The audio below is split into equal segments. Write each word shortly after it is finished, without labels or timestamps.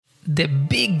The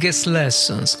biggest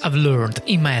lessons I've learned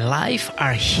in my life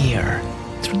are here.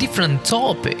 Through different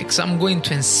topics, I'm going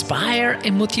to inspire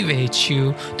and motivate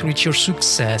you to reach your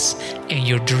success and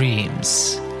your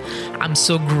dreams. I'm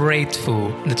so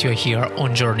grateful that you're here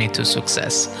on Journey to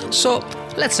Success. So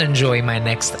let's enjoy my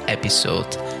next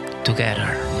episode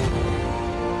together.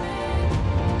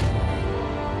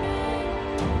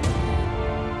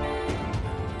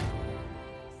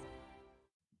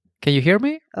 Can you hear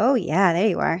me? Oh, yeah, there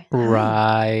you are.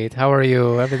 Right. How are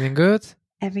you? Everything good?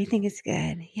 Everything is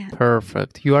good. Yeah.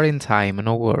 Perfect. You are in time.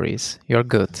 No worries. You're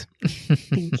good.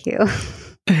 Thank you.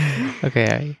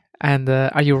 Okay. And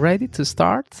are you ready to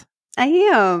start? I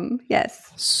am.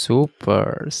 Yes.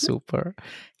 Super.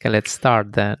 Okay, let's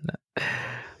start then.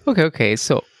 Okay.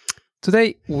 So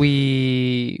today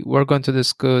we're going to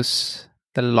discuss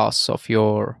the loss of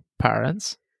your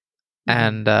parents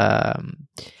and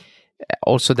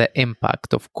also the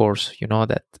impact, of course,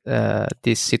 that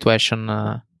this situation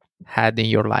had in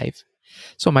your life.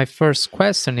 So my first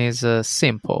question is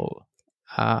simple.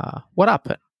 What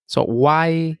happened? So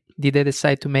why did they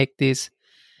decide to make this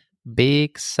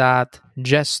big, sad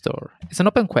gesture? It's an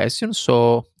open question,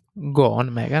 so go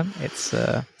on, Megan. It's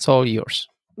all yours.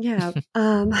 Yeah.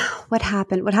 What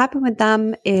happened? What happened with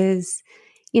them is,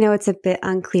 it's a bit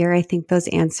unclear. I think those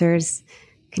answers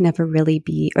can never really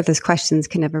be, or those questions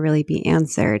can never really be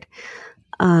answered.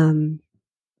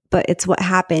 But it's what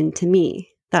happened to me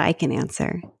that I can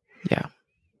answer. Yeah.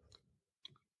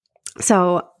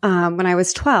 So when I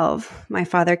was 12, my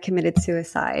father committed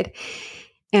suicide.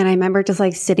 And I remember just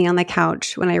like sitting on the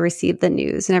couch when I received the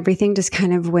news, and everything just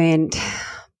kind of went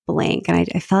blank. And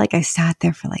I felt like I sat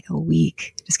there for like a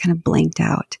week, just kind of blanked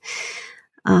out.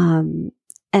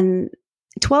 And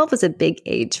 12 was a big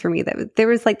age for me. There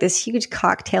was like this huge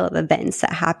cocktail of events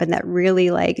that happened that really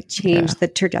like changed the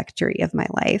trajectory of my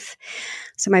life.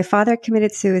 So my father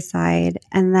committed suicide.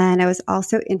 And then I was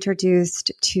also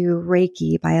introduced to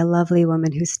Reiki by a lovely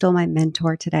woman who's still my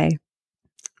mentor today.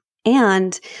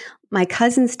 And my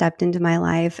cousin stepped into my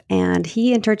life, and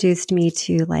he introduced me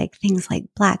to like things like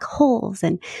black holes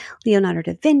and Leonardo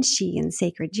da Vinci and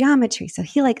sacred geometry. So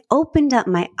he like opened up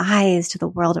my eyes to the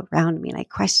world around me, and I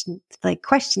questioned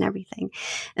everything.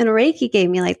 And Reiki gave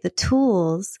me like the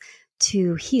tools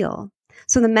to heal.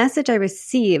 So the message I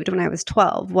received when I was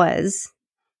 12 was,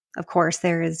 of course,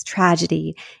 there is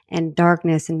tragedy and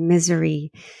darkness and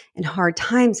misery and hard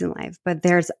times in life, but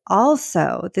there's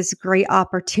also this great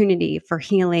opportunity for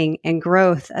healing and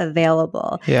growth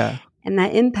available. Yeah. And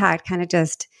that impact kind of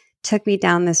just took me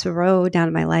down this road,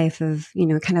 down my life of,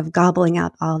 kind of gobbling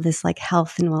up all this like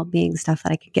health and well-being stuff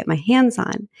that I could get my hands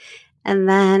on. And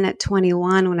then at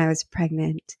 21, when I was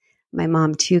pregnant, my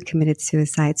mom too committed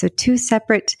suicide. So two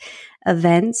separate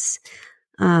events.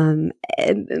 And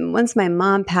once my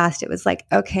mom passed, it was like,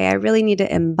 okay, I really need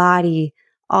to embody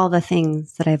all the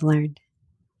things that I've learned.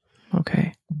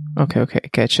 Okay,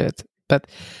 catch it. But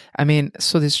I mean,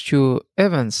 so these two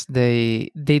events, they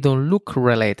don't look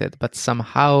related, but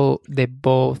somehow they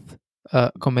both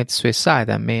commit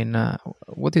suicide. I mean,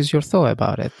 what is your thought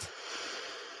about it?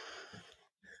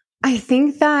 I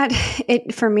think that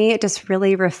for me, it just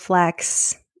really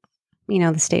reflects,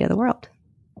 the state of the world,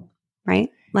 right?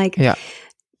 Like,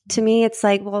 to me, it's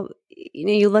like, well,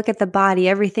 you look at the body,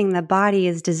 everything in the body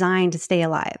is designed to stay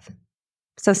alive.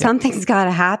 So something's got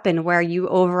to happen where you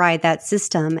override that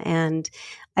system. And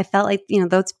I felt like,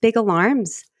 those big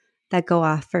alarms that go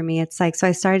off for me, it's like, so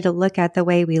I started to look at the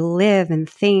way we live and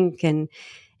think and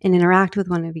interact with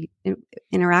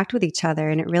interact with each other.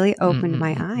 And it really opened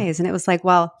my eyes. And it was like,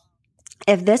 well,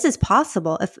 if this is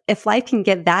possible, if life can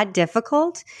get that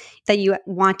difficult that you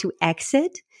want to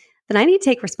exit, then I need to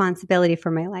take responsibility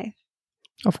for my life.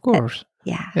 Of course.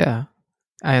 Yeah.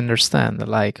 I understand.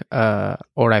 Like,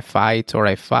 or I fight.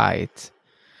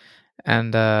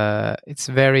 And it's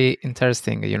very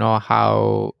interesting,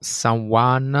 how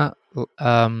someone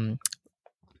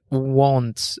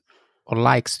wants or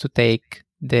likes to take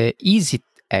the easy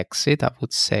exit, I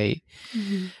would say.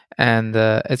 Mm-hmm. And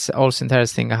it's also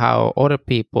interesting how other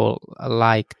people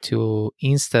like to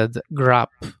instead grab,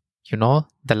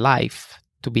 the life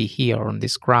to be here on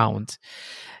this ground.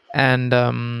 And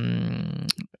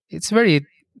it's very,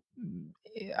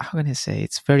 how can I say,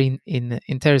 it's very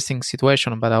interesting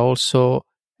situation, but also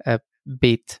a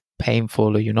bit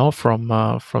painful,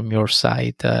 from your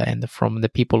side and from the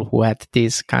people who had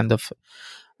this kind of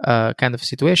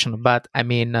situation. But I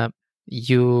mean,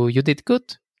 you did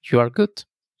good. You are good.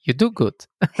 You do good.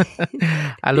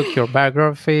 I look your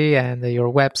biography and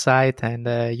your website, and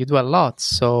you do a lot.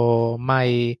 So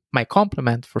my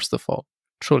compliment, first of all,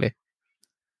 truly.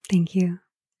 Thank you.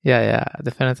 Yeah,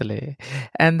 definitely.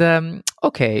 And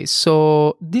okay,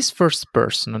 so this first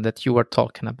person that you were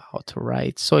talking about,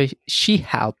 right? So she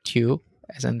helped you,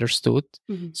 as I understood.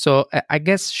 Mhm. So I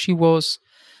guess she was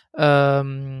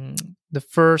um, the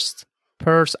first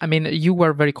person. I mean, you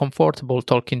were very comfortable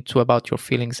talking to about your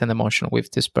feelings and emotion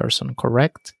with this person,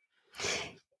 correct?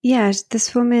 Yeah,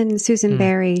 this woman, Susan Mm,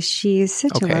 Berry, she's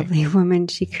such a okay. lovely woman.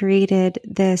 She created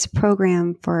this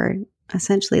program for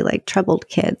essentially like troubled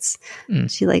kids. Mm,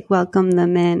 She like welcomed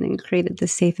them in and created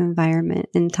this safe environment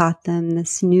and taught them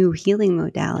this new healing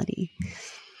modality.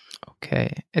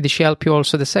 okay. And did she help you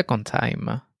also the second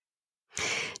time?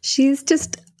 She's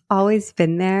just always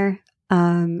been there.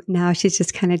 Now she's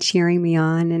just kind of cheering me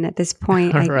on, and at this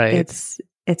point, All right. it's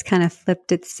kind of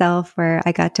flipped itself where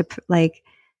I got to like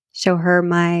show her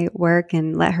my work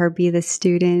and let her be the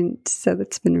student. So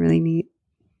that's been really neat.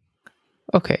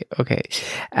 Okay.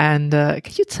 And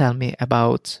can you tell me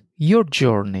about your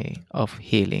journey of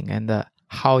healing and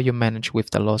how you manage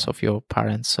with the loss of your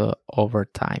parents over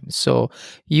time? So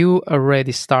you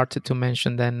already started to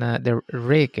mention then the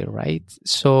Reiki, right?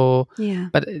 So, Yeah,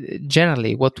 but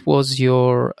generally, what was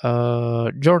your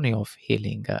journey of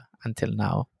healing until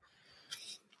now?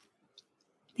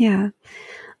 yeah.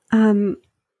 Um,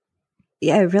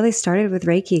 yeah, it really started with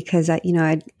Reiki because I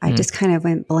Mm, just kind of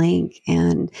went blank,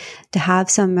 and to have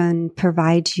someone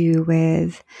provide you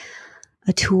with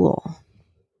a tool,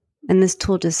 and this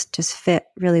tool just fit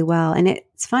really well. And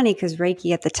it's funny because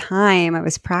Reiki at the time I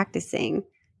was practicing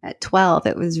at 12,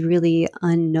 it was really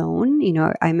unknown.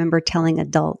 I remember telling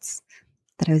adults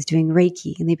that I was doing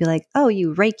Reiki, and they'd be like, "Oh,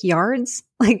 you rake yards?"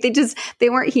 Like they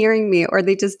weren't hearing me, or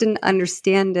they just didn't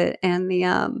understand it. And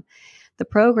the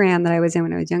program that I was in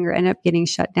when I was younger ended up getting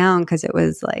shut down because it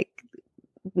was like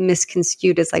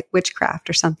misconstrued as like witchcraft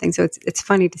or something. So it's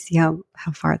funny to see how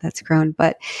far that's grown.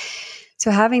 But so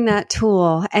having that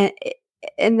tool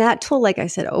and that tool, like I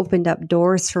said, opened up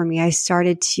doors for me. I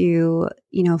started to,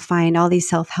 find all these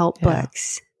self-help yeah.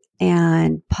 books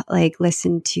and like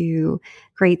listen to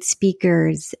great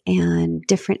speakers and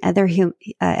different other healing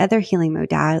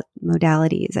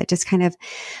modalities. I just kind of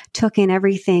took in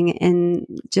everything and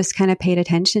just kind of paid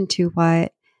attention to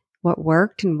what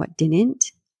worked and what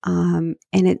didn't. And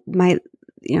it might,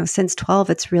 since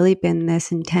 12, it's really been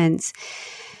this intense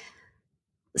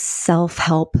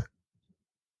self-help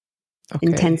Okay.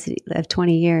 intensity of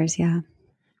 20 years. Yeah.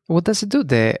 What does it do,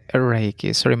 the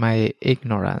Reiki? Sorry, my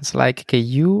ignorance. Like,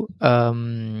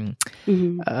 Hmm.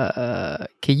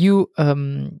 can you,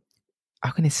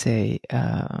 how can I say,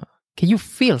 can you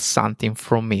feel something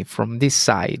from me from this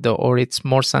side, or it's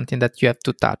more something that you have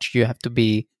to touch? You have to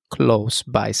be close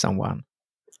by someone.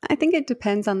 I think it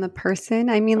depends on the person.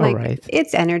 I mean, All like right.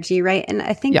 it's energy, right? And I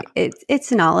Yeah. think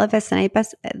it's in all of us. And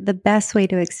the best way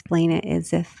to explain it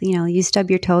is if you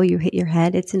stub your toe, you hit your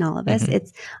head. It's in all of us. Hmm.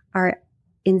 It's our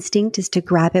instinct is to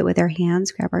grab it with our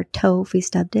hands, grab our toe if we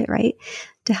stubbed it, right,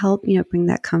 to help bring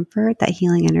that comfort, that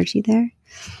healing energy there.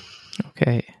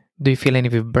 Okay. Do you feel any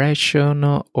vibration,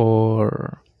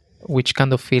 or which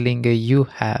kind of feeling you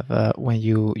have when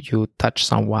you touch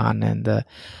someone, and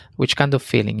which kind of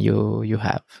feeling you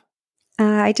have?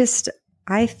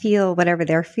 I feel whatever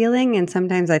they're feeling, and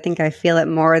sometimes I think I feel it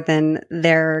more than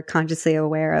they're consciously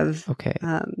aware of. Okay.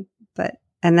 But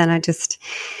and then I just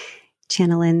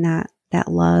channel in that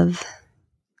love.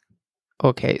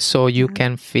 Okay, so you Yeah.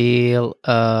 can feel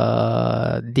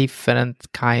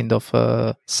different kind of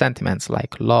sentiments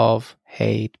like love,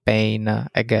 hate, pain,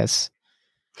 I guess,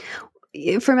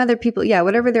 From other people, yeah,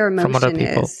 whatever their from other emotion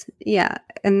people. is, yeah,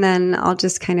 and then I'll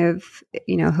just kind of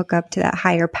hook up to that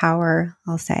higher power,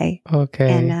 I'll say, Okay.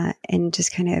 and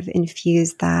just kind of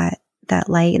infuse that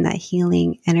light and that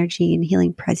healing energy and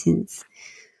healing presence.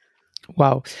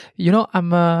 Wow.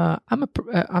 I'm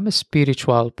a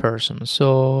spiritual person.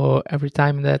 So every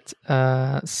time that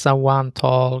someone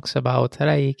talks about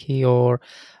Reiki or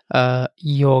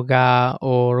yoga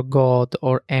or God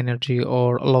or energy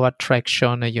or law of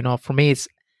attraction, for me it's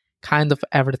kind of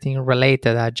everything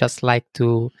related. I just like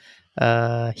to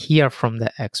hear from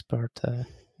the expert,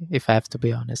 if I have to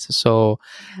be honest. So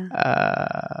Yeah,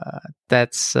 uh,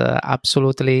 that's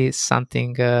absolutely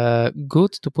something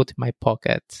good to put in my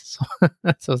pocket. So,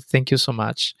 so thank you so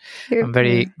much. I'm you're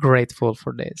very grateful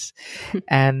for this.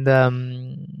 And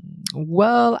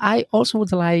well, I also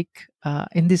would like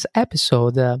in this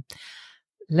episode,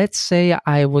 let's say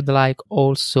I would like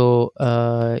also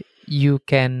you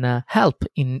can help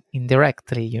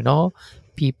indirectly,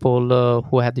 people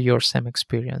who had your same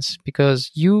experience,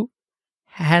 because you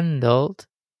handled,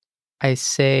 I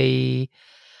say,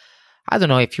 I don't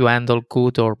know if you handle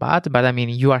good or bad, but I mean,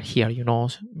 you are here,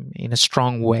 in a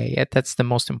strong way. That's the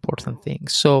most important thing.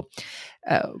 So,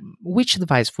 which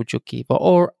advice would you give?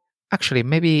 Or actually,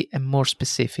 maybe a more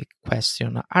specific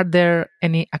question. Are there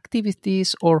any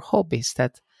activities or hobbies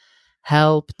that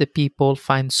help the people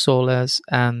find solace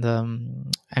and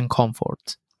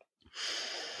comfort?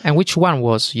 And which one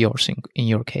was yours in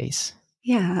your case?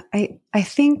 Yeah, I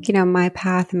think, my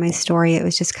path and my story, it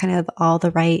was just kind of all the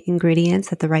right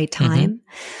ingredients at the right time.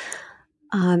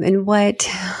 And what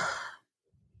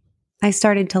I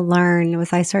started to learn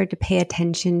was I started to pay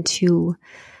attention to,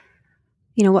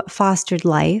 what fostered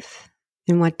life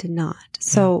and what did not.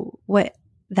 So what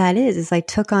that is I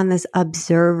took on this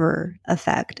observer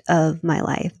effect of my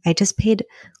life. I just paid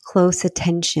close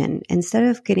attention instead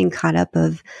of getting caught up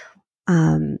of,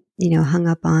 hung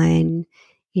up on,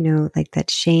 like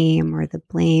that shame or the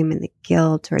blame and the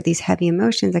guilt or these heavy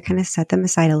emotions. I kind of set them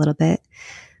aside a little bit,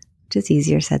 which is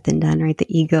easier said than done, right? The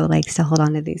ego likes to hold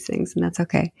on to these things, and that's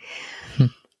okay.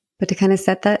 But to kind of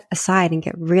set that aside and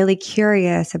get really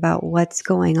curious about what's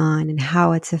going on and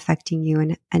how it's affecting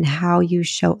you and how you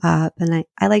show up. And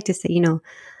I like to say, things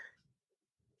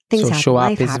happen. Show up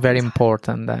life is happens. very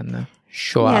important then.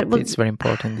 It's very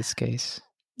important in this case.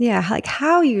 Yeah, like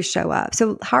how you show up.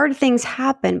 So hard things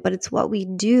happen, but it's what we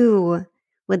do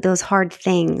with those hard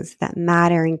things that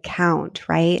matter and count,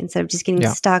 right? Instead of just getting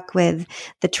stuck with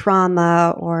the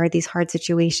trauma or these hard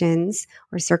situations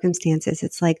or circumstances,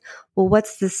 it's like, well,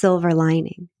 what's the silver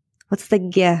lining? What's the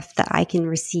gift that I can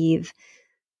receive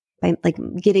by like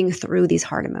getting through these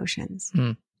hard emotions?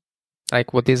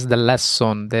 Like, what is the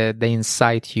lesson, the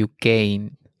insight you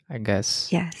gain, I guess?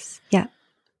 Yes. Yeah.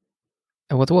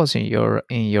 And what was in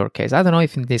your case? I don't know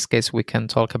if in this case we can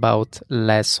talk about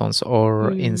lessons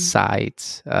or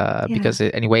insights, because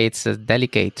anyway, it's a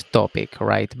delicate topic,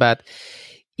 right? But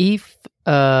if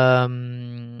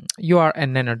you are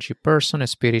an energy person, a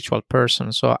spiritual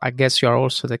person, so I guess you are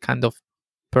also the kind of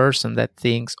person that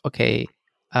thinks, okay,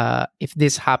 if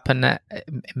this happened,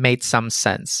 it made some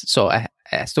sense. So it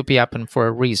has to be happen for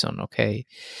a reason, okay?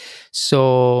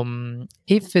 So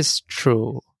if it's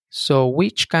true, so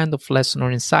which kind of lesson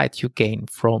or insight you gain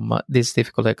from this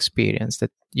difficult experience that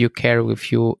you carry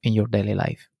with you in your daily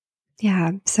life?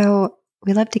 Yeah. So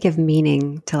we love to give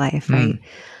meaning to life, right?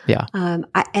 Yeah.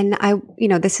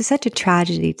 This is such a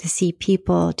tragedy to see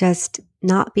people just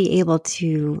not be able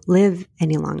to live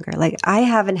any longer. Like I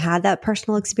haven't had that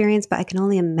personal experience, but I can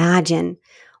only imagine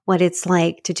what it's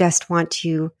like to just want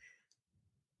to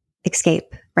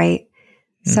escape, right?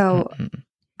 So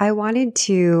I wanted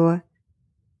to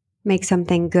make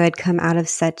something good come out of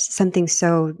something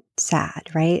so sad,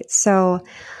 right? So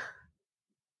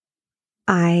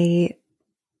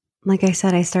like I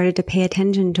said, I started to pay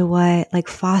attention to what like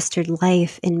fostered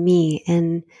life in me,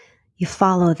 and you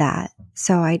follow that.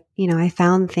 So I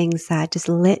found things that just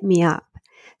lit me up.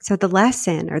 So the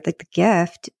lesson or the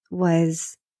gift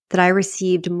was that I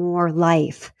received more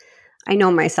life. I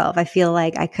know myself. I feel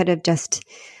like I could have just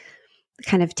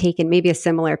kind of taken maybe a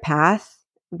similar path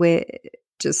with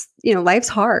just, life's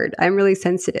hard. I'm really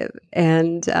sensitive.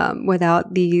 And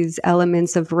without these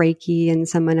elements of Reiki and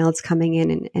someone else coming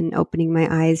in and opening my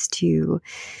eyes to,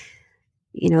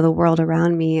 the world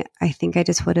around me, I think I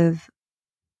just would have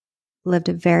lived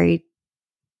a very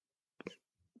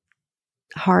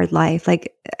hard life.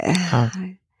 Like,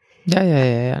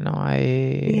 Yeah. No,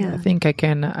 I think I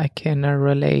can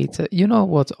relate. You know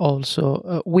what?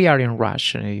 Also, we are in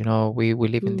Russia. We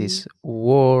live in this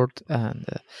world, and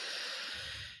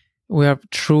we are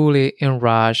truly in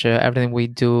rush. Everything we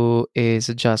do is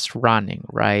just running,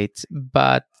 right?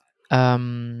 But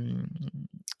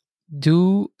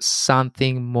do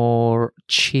something more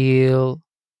chill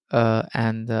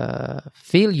and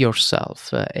feel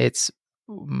yourself. It's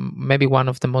maybe one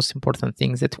of the most important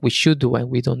things that we should do, and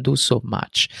we don't do so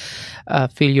much.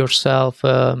 Feel yourself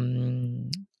with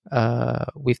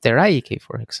the Reiki,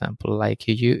 for example, like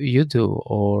you do,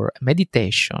 or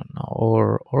meditation,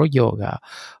 or yoga,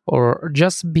 or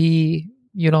just be,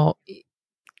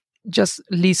 just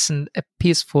listen a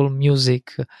peaceful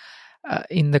music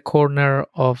in the corner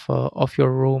of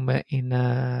your room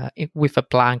with a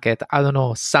blanket. I don't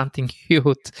know, something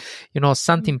cute,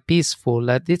 something peaceful.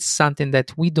 It's something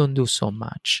that we don't do so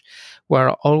much. We're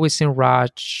always in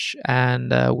rush,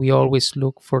 and we always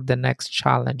look for the next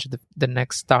challenge, the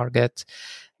next target.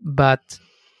 But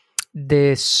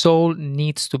the soul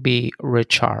needs to be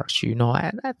recharged,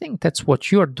 and I think that's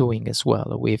what you're doing as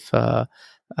well with the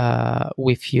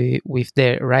Reiki.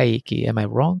 Am I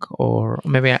wrong, or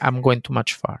maybe I'm going too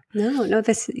much far? No,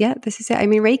 this is it. I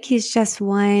mean, Reiki is just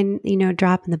one,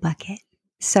 drop in the bucket.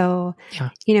 So, Yeah.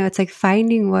 it's like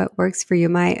finding what works for you.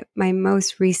 My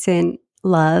most recent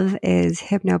love is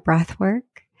hypno breath work.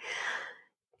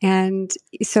 And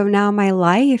so now my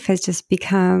life has just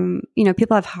become,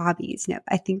 people have hobbies.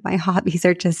 I think my hobbies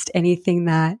are just anything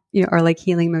that, are like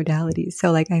healing modalities.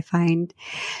 So like I find,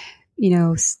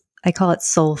 I call it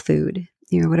soul food,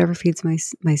 whatever feeds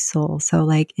my soul. So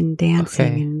like in dancing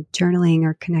Okay. and journaling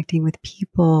or connecting with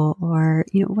people or,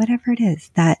 whatever it is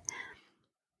that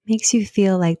makes you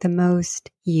feel like the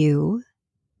most you,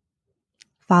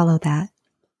 follow that.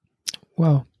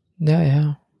 Wow.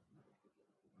 Yeah.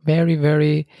 Very,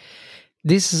 very.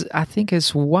 This is, I think,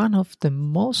 is one of the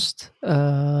most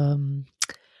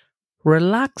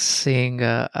relaxing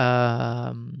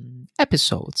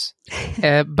episodes,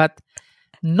 but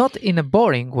not in a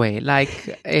boring way.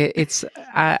 Like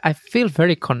I feel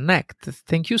very connected.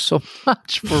 Thank you so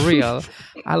much, for real.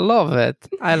 I love it.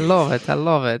 I love it. I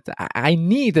love it. I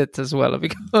need it as well,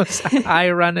 because I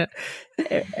run it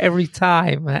every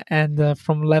time, and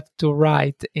from left to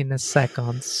right in a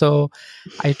second. So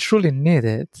I truly need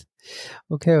it.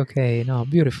 Okay. No,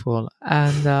 beautiful.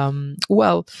 And I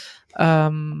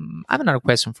have another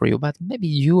question for you, but maybe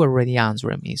you already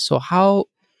answered me. So how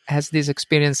has this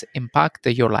experience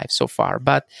impacted your life so far?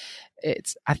 But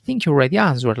I think you already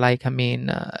answered. Like, I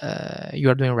mean, you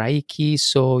are doing Reiki,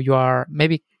 so you are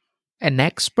maybe an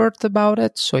expert about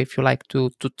it. So if you like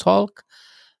to talk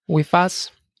with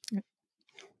us.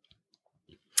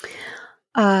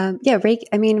 Yeah, Reiki.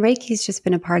 I mean, Reiki's just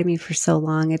been a part of me for so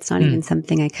long. It's not even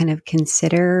something I kind of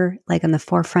consider like on the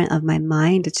forefront of my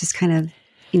mind. It's just kind of,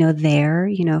 there.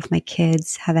 If my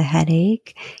kids have a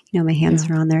headache, my hands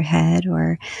are on their head,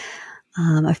 or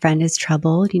a friend is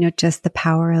troubled. Just the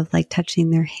power of like touching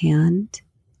their hand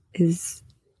can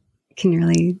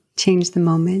really change the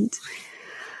moment.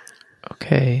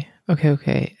 Okay.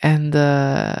 And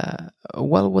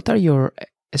what are your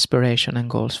aspiration and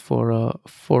goals for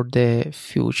the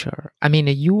future? I mean,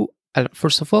 you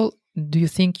first of all, do you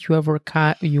think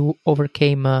you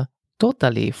overcame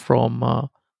totally from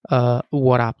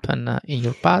what happened in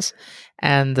your past?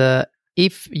 And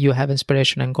if you have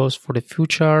inspiration and goals for the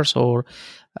futures, or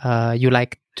you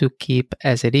like to keep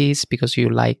as it is because you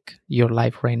like your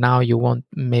life right now, you want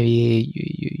maybe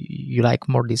you like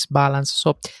more this balance.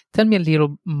 So tell me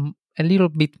a little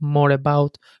bit more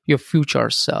about your future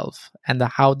self, and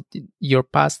how your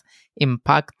past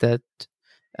impacted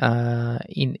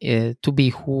in to be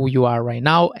who you are right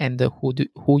now, and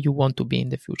who you want to be in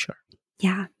the future.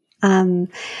 Yeah.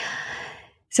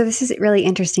 So this is really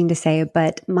interesting to say,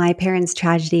 but my parents'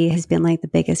 tragedy has been like the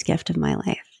biggest gift of my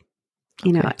life,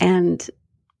 and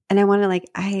I want to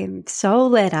I am so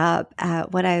lit up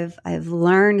at what I've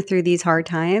learned through these hard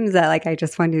times that I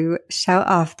just want to shout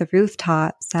off the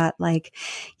rooftops that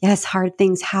yes, hard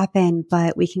things happen,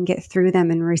 but we can get through them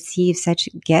and receive such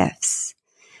gifts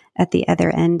at the other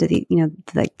end of the,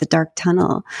 the dark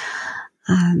tunnel.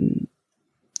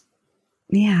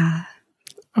 Yeah.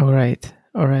 All right.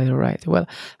 Well,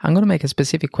 I'm going to make a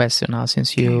specific question now,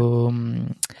 since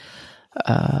you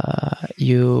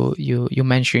you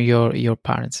mentioned your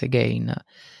parents again.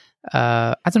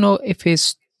 I don't know if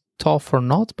it's tough or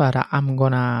not, but I'm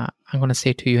gonna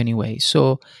say to you anyway.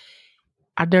 So,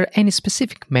 are there any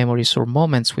specific memories or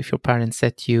moments with your parents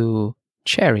that you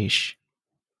cherish?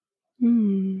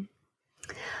 No.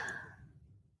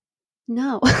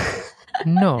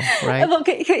 No, right?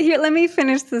 Okay, here, let me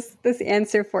finish this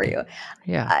answer for you.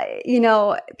 Yeah.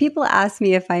 People ask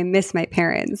me if I miss my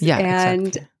parents, Yeah,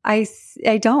 and exactly.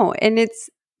 I don't. And it's,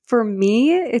 for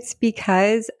me, it's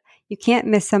because you can't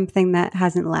miss something that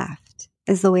hasn't left,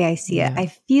 is the way I see it. I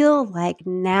feel like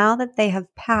now that they have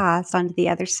passed onto the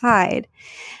other side,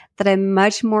 that I'm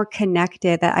much more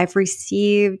connected, that I've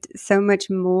received so much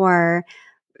more,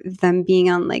 them being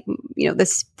on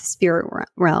the spirit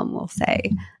realm, we'll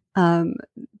say.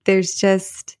 There's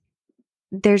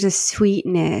a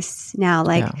sweetness now,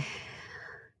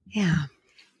 yeah.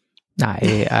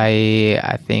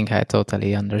 I think I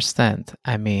totally understand.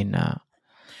 I mean,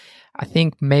 I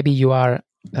think maybe you are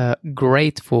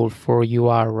grateful for you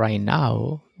are right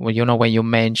now. Well, when you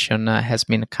mention has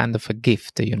been kind of a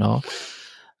gift,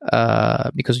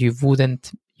 because you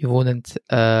wouldn't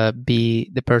be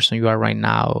the person you are right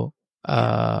now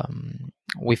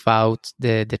without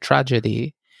the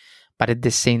tragedy. But at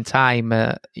the same time,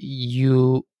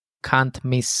 you can't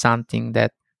miss something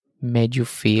that made you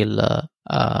feel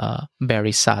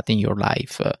very sad in your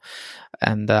life.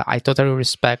 And I totally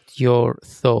respect your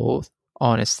thought,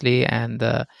 honestly,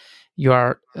 and you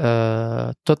are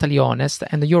totally honest,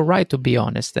 and you're right to be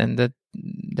honest, and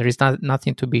there is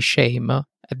nothing to be shame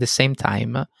at the same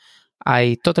time.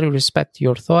 I totally respect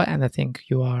your thought, and I think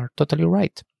you are totally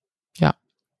right. Yeah.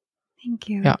 Thank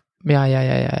you.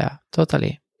 Yeah.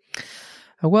 Totally.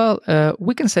 Well,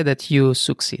 we can say that you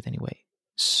succeed anyway.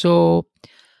 So,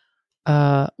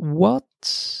 what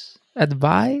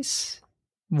advice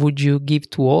would you give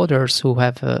to others who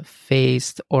have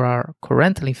faced or are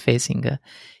currently facing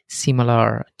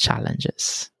similar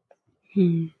challenges?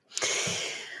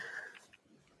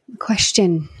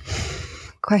 Question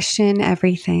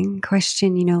everything.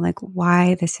 Question, like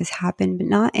why this has happened, but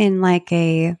not in like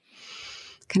a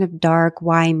kind of dark,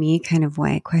 why me kind of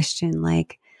way. Question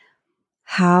like,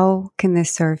 how can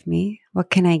this serve me? What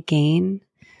can I gain?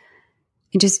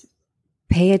 And just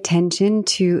pay attention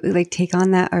to like take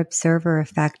on that observer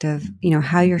effect of,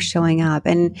 how you're showing up.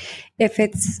 And if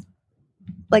it's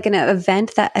like an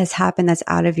event that has happened that's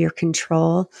out of your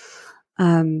control,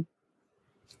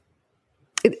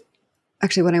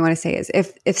 actually what I want to say is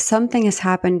if something has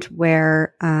happened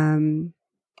where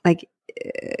like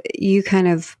you kind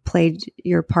of played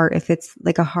your part, if it's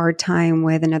like a hard time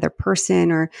with another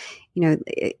person or,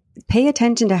 pay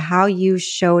attention to how you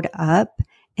showed up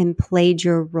and played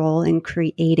your role in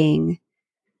creating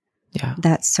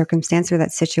that circumstance or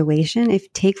that situation.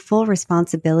 If take full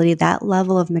responsibility, that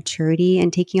level of maturity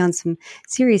and taking on some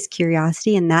serious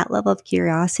curiosity, and that level of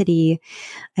curiosity,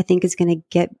 I think is going to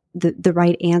get the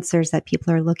right answers that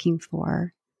people are looking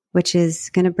for, which is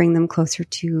going to bring them closer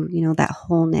to, that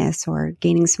wholeness or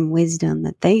gaining some wisdom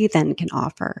that they then can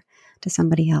offer to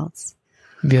somebody else.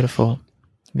 Beautiful.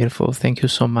 Thank you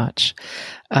so much.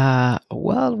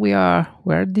 Well,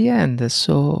 we're at the end.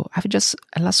 So I have just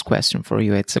a last question for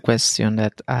you. It's a question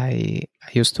that I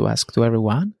used to ask to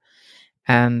everyone.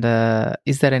 And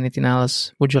is there anything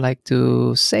else would you like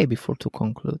to say before to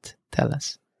conclude? Tell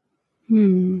us.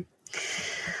 I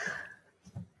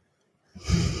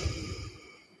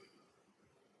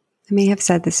may have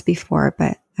said this before,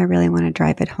 but I really want to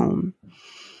drive it home.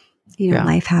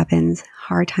 Life happens,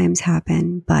 hard times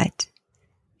happen, but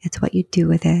it's what you do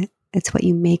with it. It's what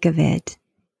you make of it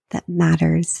that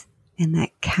matters and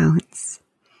that counts.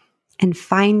 And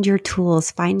find your tools,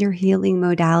 find your healing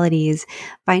modalities,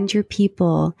 find your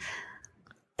people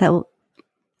that will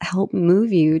help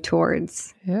move you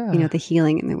towards, the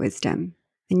healing and the wisdom,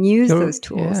 and use those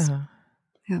tools.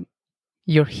 Yeah.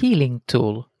 Your healing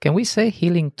tool. Can we say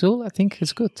healing tool? I think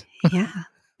it's good. Yeah.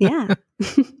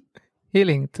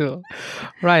 Healing tool.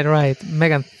 Right.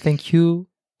 Megan, thank you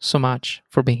so much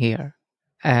for being here.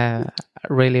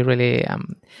 Really,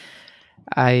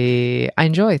 I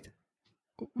enjoyed.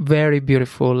 Very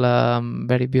beautiful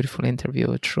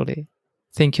interview, truly.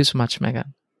 Thank you so much,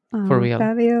 Megan. For real.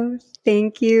 Fabio,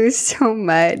 thank you so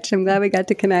much. I'm glad we got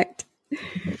to connect.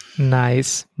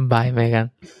 Nice. Bye,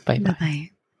 Megan. Bye. Bye.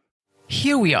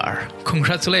 Here we are.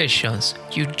 Congratulations.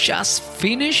 You just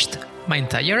finished my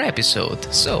entire episode.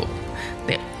 So,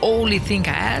 the only thing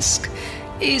I ask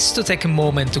is to take a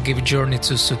moment to give Journey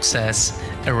to Success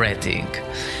a rating.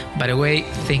 By the way,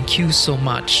 thank you so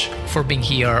much for being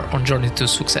here on Journey to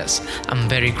Success. I'm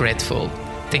very grateful.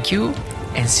 Thank you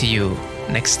and see you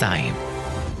next time.